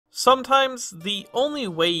Sometimes the only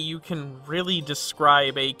way you can really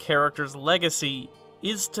describe a character's legacy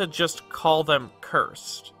is to just call them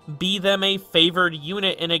cursed. Be them a favored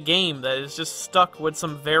unit in a game that is just stuck with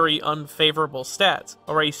some very unfavorable stats,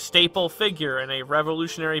 or a staple figure in a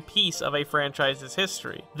revolutionary piece of a franchise's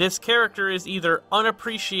history. This character is either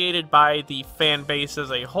unappreciated by the fan base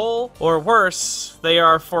as a whole, or worse, they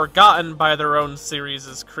are forgotten by their own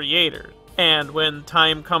series' creators. And when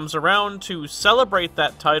time comes around to celebrate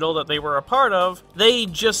that title that they were a part of, they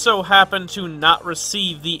just so happen to not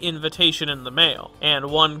receive the invitation in the mail. And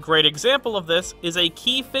one great example of this is a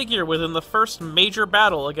key figure within the first major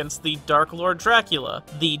battle against the Dark Lord Dracula,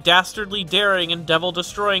 the dastardly daring and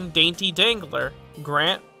devil-destroying dainty dangler,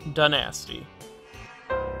 Grant Danasty.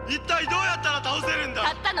 一体どうやったら倒せるんだ。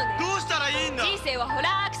たったのね。どうしたらいいんだ。人生はホラ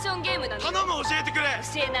ーアクションゲームなの。頼む、教えてくれ。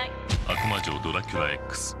教えない。悪魔城ドラキュラ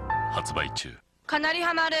X 発売中。かなり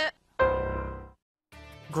ハマる。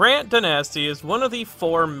Grant Danasty is one of the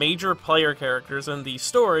 4 major player characters in the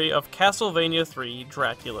story of Castlevania III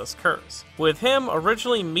Dracula's Curse, with him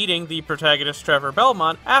originally meeting the protagonist Trevor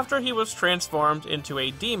Belmont after he was transformed into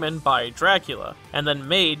a demon by Dracula, and then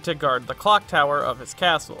made to guard the clock tower of his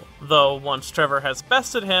castle. Though once Trevor has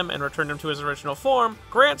bested him and returned him to his original form,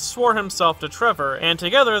 Grant swore himself to Trevor, and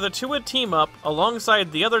together the two would team up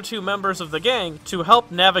alongside the other 2 members of the gang to help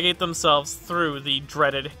navigate themselves through the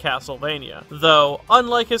dreaded Castlevania. Though,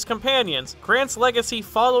 unlike his companions, Grant's legacy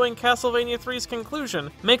following Castlevania III's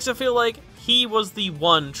conclusion makes it feel like he was the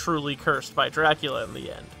one truly cursed by Dracula in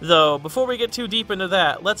the end. Though, before we get too deep into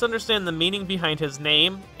that, let's understand the meaning behind his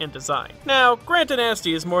name and design. Now, Grant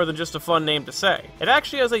Danasty is more than just a fun name to say. It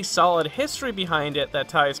actually has a solid history behind it that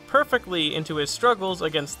ties perfectly into his struggles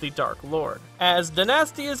against the Dark Lord, as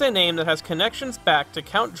Danasty is a name that has connections back to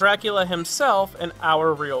Count Dracula himself in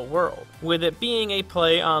our real world, with it being a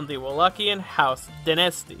play on the Wallachian House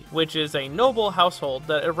Danasty, which is a noble household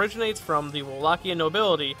that originates from the Wallachian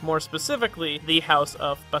nobility, more specifically the House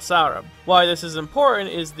of Basarab. Why this is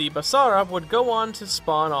important is the Basarab would go on to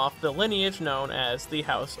spawn off the lineage known as the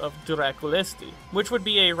House of Draculisti, which would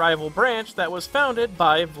be a rival branch that was founded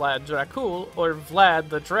by Vlad Dracul, or Vlad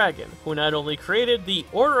the Dragon, who not only created the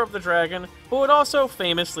Order of the Dragon, but would also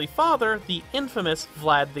famously father the infamous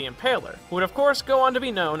Vlad the Impaler, who would of course go on to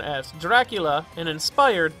be known as Dracula and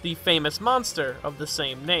inspired the famous monster of the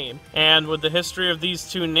same name. And with the history of these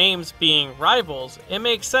 2 names being rivals, it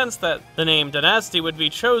makes sense that the name Danasty would be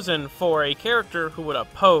chosen for a character who would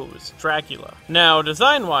oppose Dracula. Now,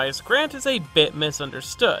 design-wise, Grant is a bit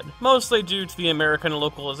misunderstood, mostly due to the American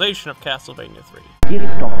localization of Castlevania III.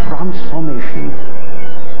 Gift of transformation,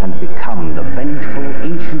 and become the vengeful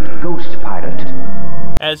ancient ghost pirate.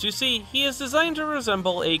 As you see, he is designed to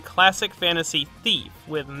resemble a classic fantasy thief,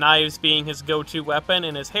 with knives being his go-to weapon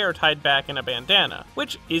and his hair tied back in a bandana,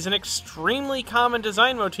 which is an extremely common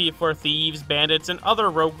design motif for thieves, bandits, and other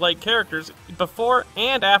roguelike characters before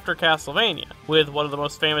and after Castlevania, with one of the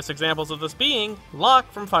most famous examples of this being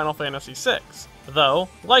Locke from Final Fantasy VI. Though,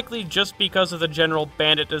 likely just because of the general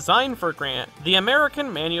bandit design for Grant, the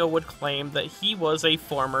American manual would claim that he was a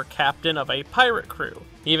former captain of a pirate crew,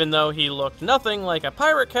 even though he looked nothing like a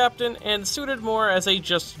pirate captain and suited more as a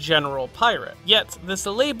just general pirate. Yet, this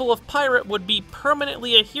label of pirate would be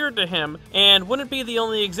permanently adhered to him, and wouldn't be the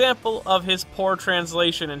only example of his poor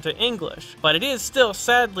translation into English, but it is still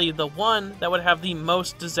sadly the one that would have the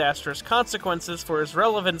most disastrous consequences for his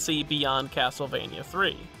relevancy beyond Castlevania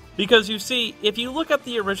III. Because you see, if you look at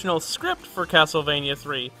the original script for Castlevania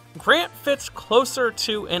III, Grant fits closer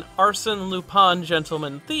to an Arsène Lupin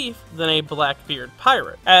gentleman thief than a Blackbeard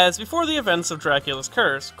pirate, as before the events of Dracula's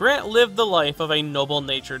Curse, Grant lived the life of a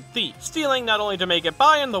noble-natured thief, stealing not only to make it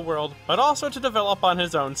by in the world, but also to develop on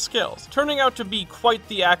his own skills, turning out to be quite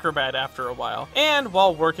the acrobat after a while, and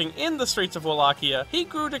while working in the streets of Wallachia, he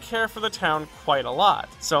grew to care for the town quite a lot,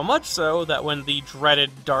 so much so that when the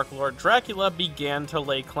dreaded Dark Lord Dracula began to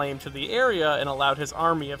lay claim to the area and allowed his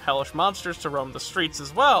army of hellish monsters to roam the streets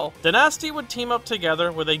as well, Danasty would team up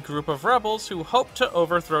together with a group of rebels who hoped to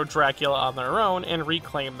overthrow Dracula on their own and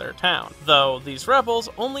reclaim their town, though these rebels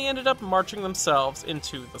only ended up marching themselves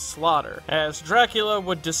into the slaughter, as Dracula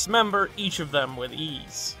would dismember each of them with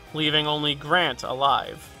ease, leaving only Grant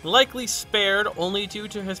alive. Likely spared only due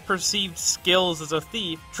to his perceived skills as a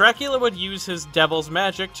thief, Dracula would use his devil's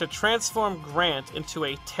magic to transform Grant into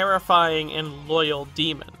a terrifying and loyal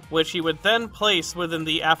demon, which he would then place within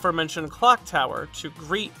the aforementioned clock tower to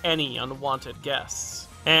greet any unwanted guests.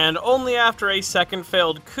 And only after a second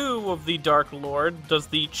failed coup of the Dark Lord does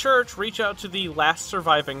the Church reach out to the last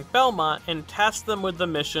surviving Belmont and task them with the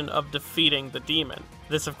mission of defeating the demon.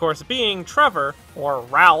 This, of course, being Trevor, or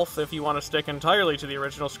Ralph if you want to stick entirely to the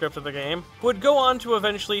original script of the game, would go on to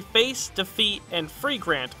eventually face, defeat, and free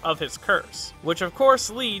Grant of his curse, which of course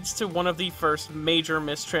leads to one of the first major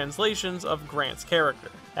mistranslations of Grant's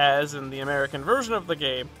character. As in the American version of the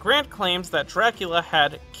game, Grant claims that Dracula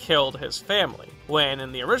had killed his family, when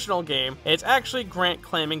in the original game, it's actually Grant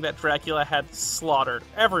claiming that Dracula had slaughtered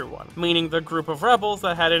everyone, meaning the group of rebels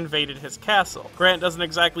that had invaded his castle. Grant doesn't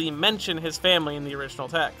exactly mention his family in the original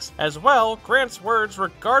text. As well, Grant's words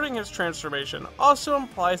regarding his transformation also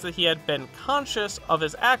implies that he had been conscious of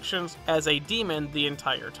his actions as a demon the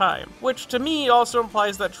entire time, which to me also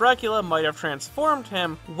implies that Dracula might have transformed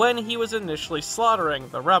him when he was initially slaughtering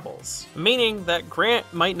the rebels, meaning that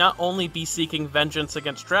Grant might not only be seeking vengeance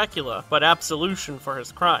against Dracula, but absolution for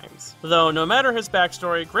his crimes. Though no matter his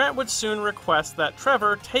backstory, Grant would soon request that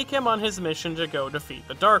Trevor take him on his mission to go defeat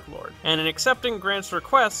the Dark Lord, and in accepting Grant's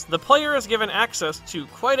request, the player is given access to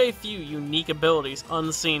quite a few unique abilities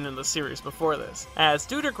unseen in the series before this, as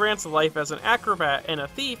due to Grant's life as an acrobat and a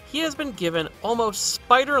thief, he has been given almost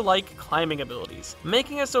spider-like climbing abilities,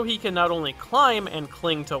 making it so he can not only climb and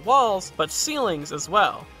cling to walls, but ceilings as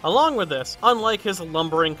well. Along with this, unlike his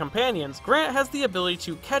lumbering companions, Grant has the ability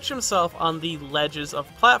to catch himself on the ledges of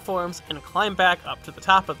platforms and climb back up to the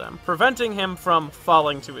top of them, preventing him from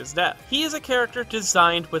falling to his death. He is a character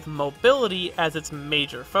designed with mobility as its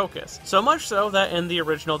major focus, so much so that in the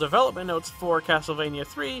original development notes for Castlevania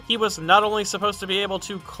 3, he was not only supposed to be able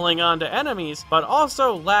to cling on to enemies, but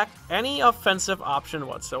also lacked any offensive option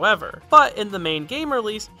whatsoever. But in the main game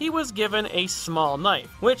release, he was given a small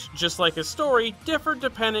knife, which, just like his story, differed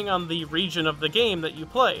depending on the region of the game that you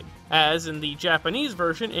played. As in the Japanese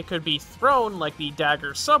version, it could be thrown like the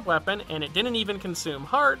dagger subweapon and it didn't even consume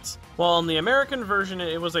hearts, while in the American version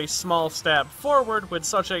it was a small stab forward with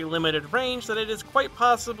such a limited range that it is quite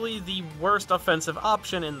possibly the worst offensive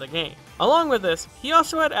option in the game. Along with this, he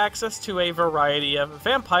also had access to a variety of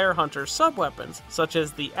Vampire Hunter subweapons, such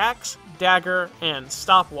as the axe, dagger, and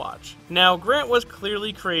stopwatch. Now, Grant was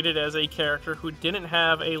clearly created as a character who didn't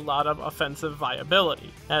have a lot of offensive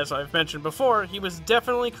viability. As I've mentioned before, he was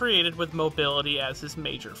definitely created with mobility as his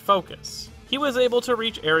major focus. He was able to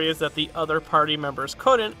reach areas that the other party members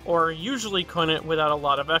couldn't, or usually couldn't without a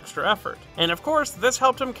lot of extra effort. And of course, this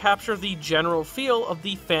helped him capture the general feel of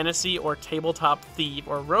the fantasy or tabletop thief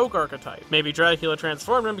or rogue archetype. Maybe Dracula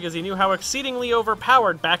transformed him because he knew how exceedingly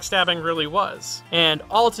overpowered backstabbing really was. And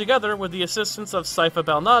all together, with the assistance of Sypha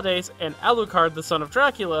Belnades and Alucard, the son of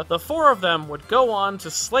Dracula, the four of them would go on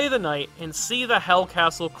to slay the knight and see the Hell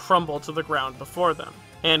Castle crumble to the ground before them.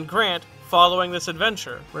 And Grant, following this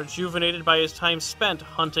adventure, rejuvenated by his time spent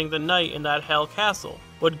hunting the knight in that Hell Castle,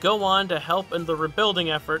 would go on to help in the rebuilding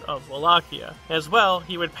effort of Wallachia. As well,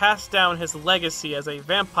 he would pass down his legacy as a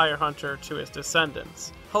vampire hunter to his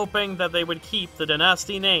descendants, hoping that they would keep the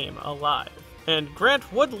Danasty name alive. And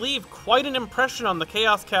Grant would leave quite an impression on the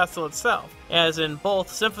Chaos Castle itself, as in both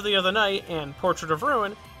Symphony of the Night and Portrait of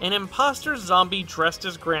Ruin, an imposter zombie dressed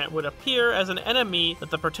as Grant would appear as an enemy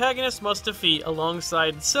that the protagonist must defeat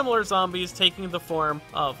alongside similar zombies taking the form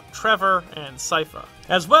of Trevor and Sypha.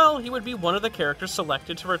 As well, he would be one of the characters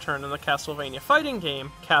selected to return in the Castlevania fighting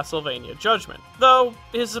game, Castlevania Judgment. Though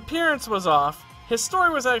his appearance was off, his story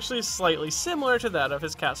was actually slightly similar to that of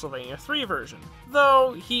his Castlevania 3 version,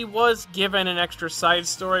 though he was given an extra side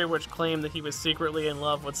story which claimed that he was secretly in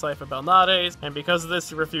love with Sypha Belnades, and because of this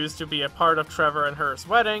he refused to be a part of Trevor and her's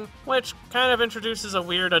wedding, which kind of introduces a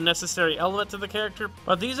weird unnecessary element to the character,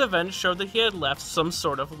 but these events showed that he had left some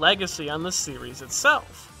sort of legacy on the series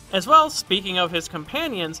itself. As well, speaking of his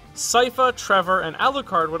companions, Sypha, Trevor, and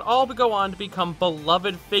Alucard would all go on to become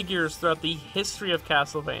beloved figures throughout the history of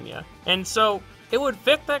Castlevania, and so it would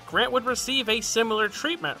fit that Grant would receive a similar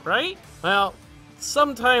treatment, right? Well,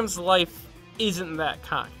 sometimes life isn't that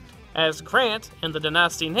kind, as Grant, and the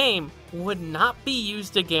Danasty name, would not be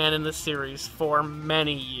used again in the series for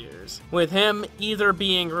many years, with him either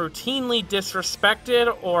being routinely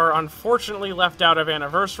disrespected or unfortunately left out of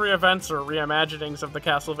anniversary events or reimaginings of the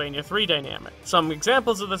Castlevania 3 dynamic. Some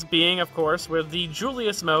examples of this being, of course, with the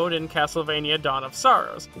Julius mode in Castlevania Dawn of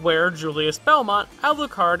Sorrows, where Julius Belmont,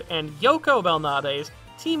 Alucard, and Yoko Belnades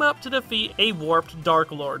team up to defeat a warped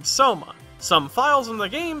Dark Lord Soma. Some files in the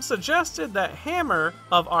game suggested that Hammer,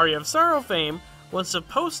 of Aria of Sorrow fame, was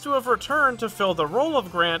supposed to have returned to fill the role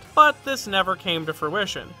of Grant, but this never came to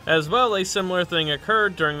fruition. As well, a similar thing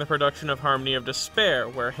occurred during the production of Harmony of Despair,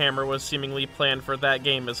 where Hammer was seemingly planned for that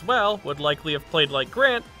game as well, would likely have played like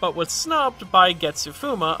Grant, but was snubbed by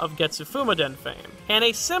Getsufuma of Getsufumaden fame. And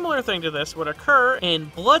a similar thing to this would occur in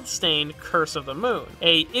Bloodstained Curse of the Moon,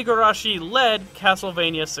 a Igarashi-led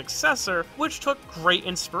Castlevania successor, which took great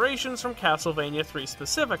inspirations from Castlevania 3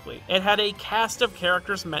 specifically. It had a cast of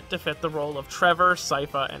characters meant to fit the role of Trevor,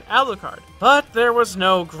 Sypha, and Alucard. But there was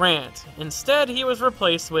no Grant. Instead, he was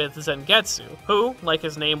replaced with Zangetsu, who, like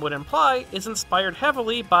his name would imply, is inspired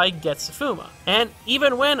heavily by Getsufuma. And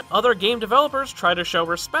even when other game developers try to show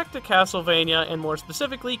respect to Castlevania, and more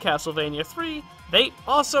specifically Castlevania 3, they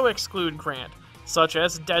also exclude Grant, such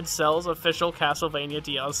as Dead Cell's official Castlevania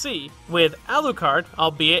DLC, with Alucard,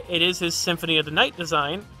 albeit it is his Symphony of the Night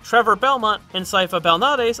design, Trevor Belmont, and Sypha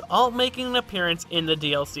Belnades all making an appearance in the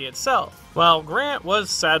DLC itself, while Grant was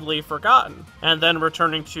sadly forgotten, and then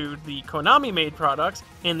returning to the Konami-made products.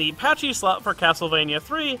 In the patchy slot for Castlevania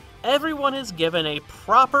 3, everyone is given a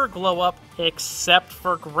proper glow-up except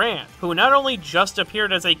for Grant, who not only just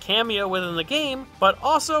appeared as a cameo within the game, but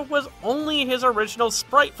also was only his original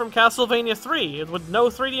sprite from Castlevania 3, with no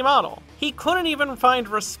 3D model. He couldn't even find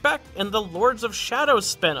respect in the Lords of Shadows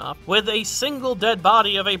spin-off, with a single dead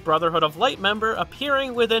body of a Brotherhood of Light member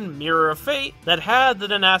appearing within Mirror of Fate that had the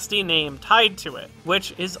Danasty name tied to it,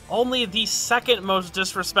 which is only the second most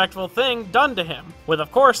disrespectful thing done to him, with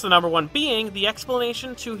of course the number one being the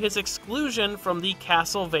explanation to his exclusion from the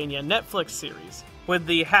Castlevania Netflix series, with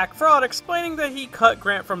the hack fraud explaining that he cut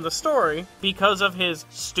Grant from the story because of his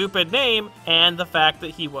stupid name and the fact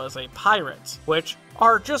that he was a pirate, which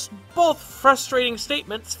are just both frustrating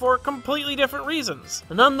statements for completely different reasons.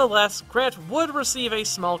 Nonetheless, Grant would receive a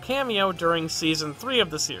small cameo during Season 3 of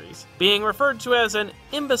the series, being referred to as an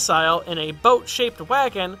imbecile in a boat-shaped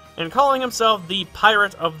wagon and calling himself the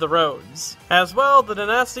Pirate of the Roads. As well, the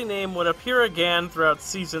Danasty name would appear again throughout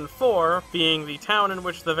Season 4, being the town in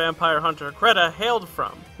which the vampire hunter Greta hailed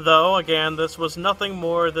from, though again this was nothing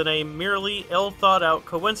more than a merely ill-thought-out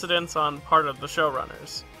coincidence on part of the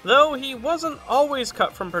showrunners. Though he wasn't always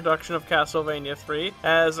cut from production of Castlevania 3,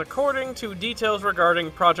 as according to details regarding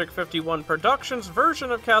Project 51 Productions'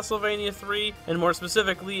 version of Castlevania 3, and more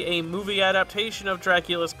specifically a movie adaptation of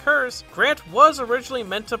Dracula's Curse, Grant was originally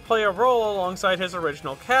meant to play a role alongside his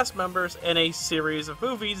original cast members in a series of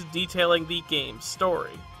movies detailing the game's story.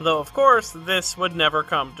 Though of course, this would never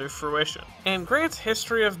come to fruition. And Grant's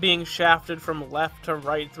history of being shafted from left to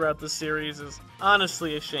right throughout the series is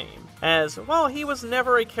honestly a shame, as while he was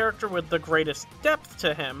never a character with the greatest depth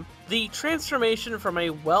to him, the transformation from a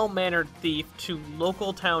well-mannered thief to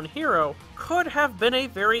local town hero could have been a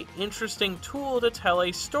very interesting tool to tell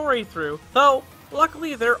a story through, though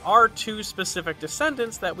luckily there are two specific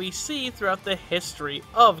descendants that we see throughout the history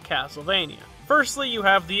of Castlevania. Firstly, you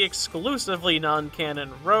have the exclusively non-canon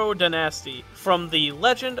Ro Danasty from the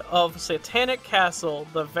Legend of Satanic Castle,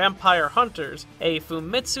 The Vampire Hunters, a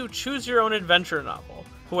Fumitsu choose-your-own-adventure novel,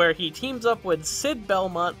 where he teams up with Cid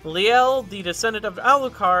Belmont, Liel, the descendant of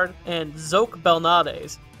Alucard, and Zoke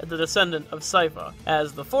Belnades, the descendant of Sypha,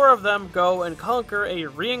 as the four of them go and conquer a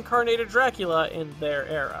reincarnated Dracula in their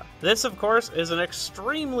era. This, of course, is an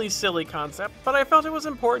extremely silly concept, but I felt it was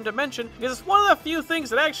important to mention because it's one of the few things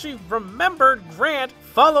that actually remembered Grant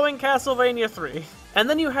following Castlevania 3. And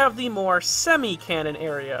then you have the more semi-canon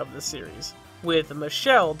area of the series, with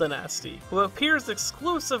Michelle Danasty, who appears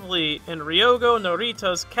exclusively in Ryogo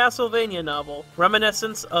Norita's Castlevania novel,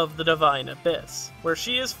 Reminiscence of the Divine Abyss, where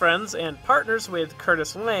she is friends and partners with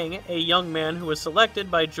Curtis Lang, a young man who was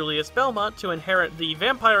selected by Julius Belmont to inherit the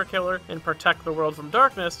vampire killer and protect the world from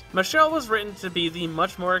darkness. Michelle was written to be the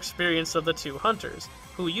much more experienced of the two hunters,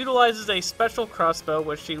 who utilizes a special crossbow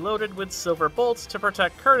which she loaded with silver bolts to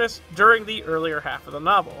protect Curtis during the earlier half of the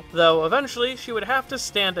novel, though eventually she would have to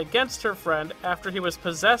stand against her friend after he was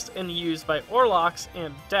possessed and used by Orlocks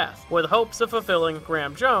and Death, with hopes of fulfilling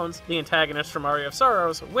Graham Jones, the antagonist from Aria of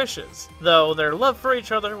Sorrow's, wishes, though their love for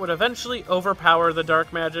each other would eventually overpower the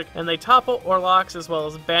dark magic and they topple Orlocks as well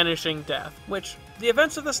as banishing Death, which the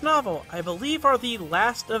events of this novel, I believe, are the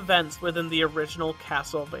last events within the original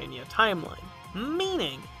Castlevania timeline.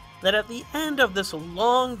 Meaning that at the end of this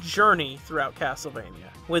long journey throughout Castlevania,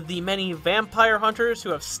 with the many vampire hunters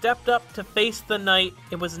who have stepped up to face the night,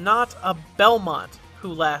 it was not a Belmont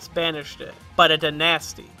who last banished it, but a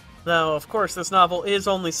Danasty. Though, of course, this novel is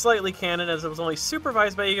only slightly canon as it was only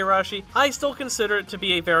supervised by Igarashi, I still consider it to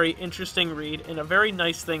be a very interesting read and a very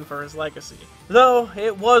nice thing for his legacy. Though,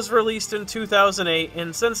 it was released in 2008,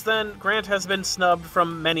 and since then, Grant has been snubbed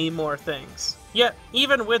from many more things. Yet,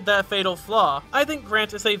 even with that fatal flaw, I think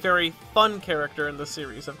Grant is a very fun character in the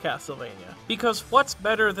series of Castlevania. Because what's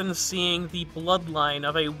better than seeing the bloodline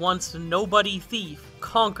of a once nobody thief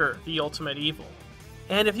conquer the ultimate evil?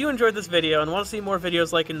 And if you enjoyed this video and want to see more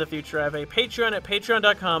videos like in the future, I have a Patreon at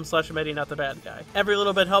patreon.com/MetinotTheBadGuy. Every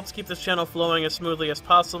little bit helps keep this channel flowing as smoothly as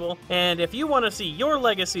possible, and if you want to see your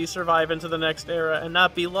legacy survive into the next era and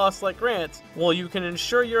not be lost like Grant, well, you can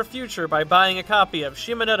ensure your future by buying a copy of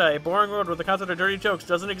Shimonetta, A Boring World Where the Concept of Dirty Jokes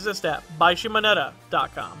Doesn't Exist at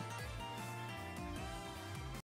BuyShimonetta.com.